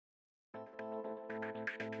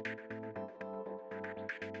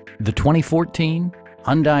The 2014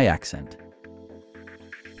 Hyundai Accent.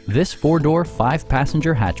 This four-door,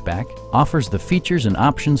 five-passenger hatchback offers the features and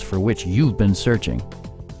options for which you've been searching.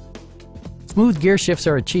 Smooth gear shifts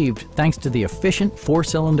are achieved thanks to the efficient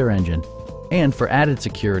four-cylinder engine. And for added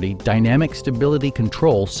security, dynamic stability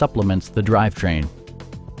control supplements the drivetrain.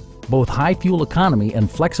 Both high fuel economy and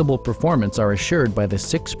flexible performance are assured by the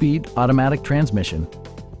 6-speed automatic transmission.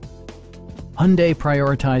 Hyundai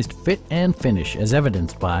prioritized fit and finish as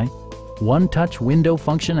evidenced by one-touch window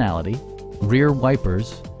functionality, rear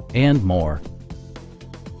wipers, and more.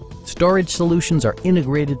 Storage solutions are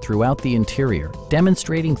integrated throughout the interior,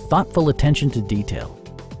 demonstrating thoughtful attention to detail.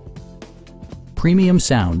 Premium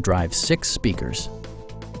sound drives 6 speakers,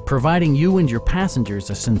 providing you and your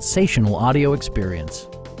passengers a sensational audio experience.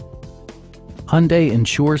 Hyundai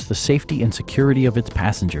ensures the safety and security of its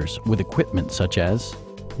passengers with equipment such as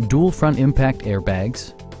dual front impact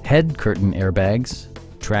airbags, head curtain airbags,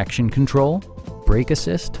 traction control, brake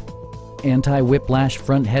assist, anti-whiplash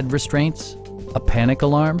front head restraints, a panic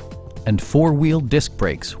alarm, and 4-wheel disc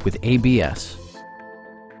brakes with ABS.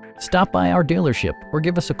 Stop by our dealership or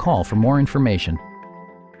give us a call for more information.